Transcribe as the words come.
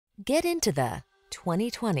Get into the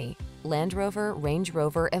 2020 Land Rover Range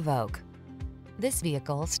Rover Evoque. This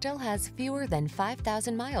vehicle still has fewer than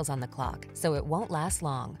 5,000 miles on the clock, so it won't last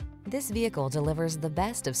long. This vehicle delivers the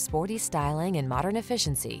best of sporty styling and modern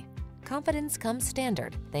efficiency. Confidence comes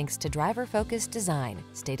standard thanks to driver-focused design,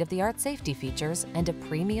 state-of-the-art safety features, and a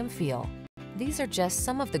premium feel. These are just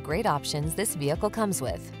some of the great options this vehicle comes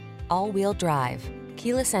with: all-wheel drive,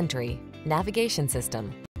 keyless entry, navigation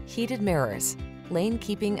system, heated mirrors, lane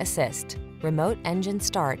keeping assist, remote engine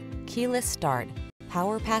start, keyless start,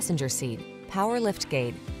 power passenger seat, power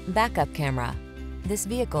liftgate, backup camera. This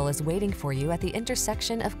vehicle is waiting for you at the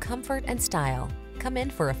intersection of comfort and style. Come in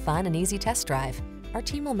for a fun and easy test drive. Our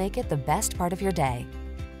team will make it the best part of your day.